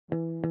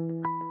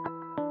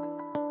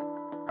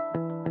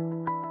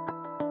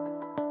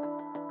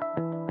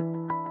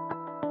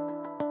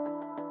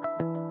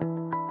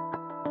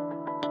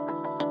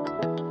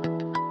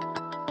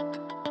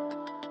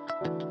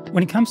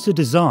When it comes to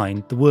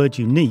design, the word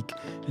unique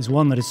is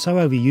one that is so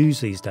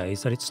overused these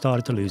days that it's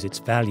started to lose its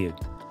value.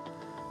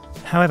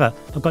 However,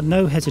 I've got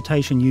no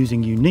hesitation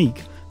using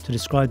unique to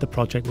describe the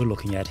project we're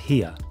looking at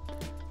here.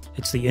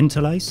 It's the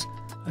Interlace,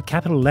 a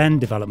CapitaLand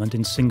development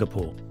in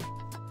Singapore.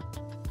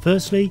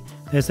 Firstly,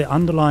 there's the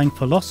underlying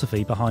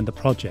philosophy behind the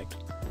project,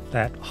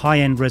 that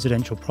high-end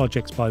residential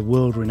projects by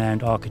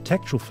world-renowned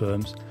architectural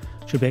firms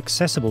should be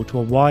accessible to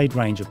a wide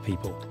range of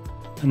people,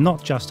 and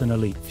not just an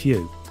elite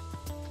few.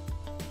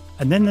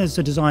 And then there's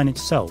the design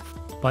itself,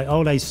 by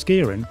Ole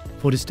Scheeren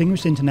for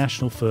distinguished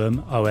international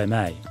firm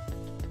OMA.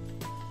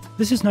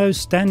 This is no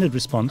standard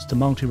response to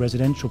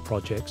multi-residential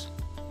projects,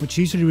 which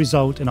usually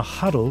result in a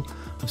huddle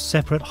of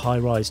separate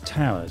high-rise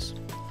towers.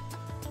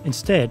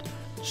 Instead,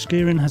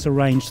 Scheeren has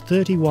arranged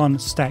 31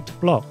 stacked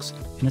blocks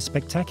in a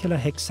spectacular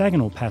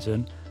hexagonal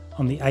pattern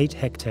on the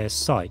 8-hectare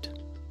site.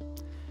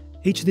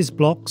 Each of these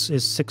blocks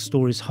is 6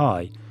 stories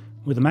high,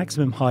 with a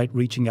maximum height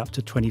reaching up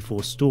to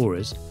 24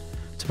 stories,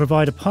 to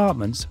provide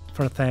apartments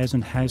for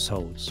 1,000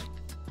 households.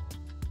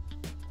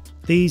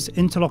 These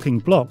interlocking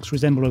blocks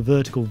resemble a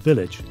vertical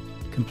village,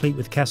 complete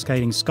with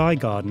cascading sky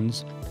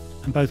gardens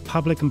and both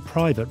public and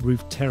private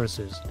roofed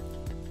terraces.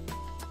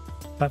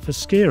 But for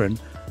Scheeren,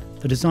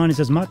 the design is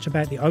as much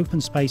about the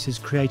open spaces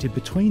created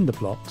between the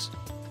blocks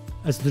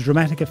as the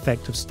dramatic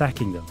effect of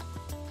stacking them.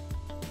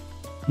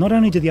 Not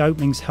only do the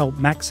openings help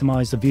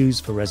maximise the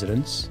views for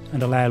residents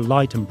and allow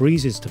light and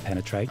breezes to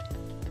penetrate,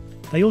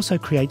 they also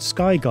create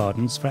sky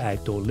gardens for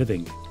outdoor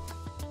living.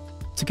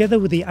 Together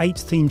with the 8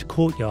 themed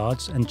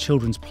courtyards and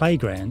children's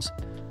playgrounds,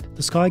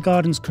 the sky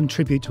gardens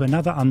contribute to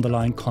another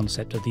underlying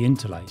concept of the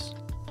Interlace: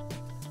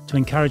 to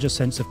encourage a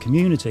sense of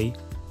community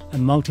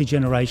and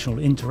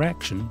multi-generational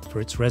interaction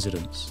for its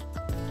residents.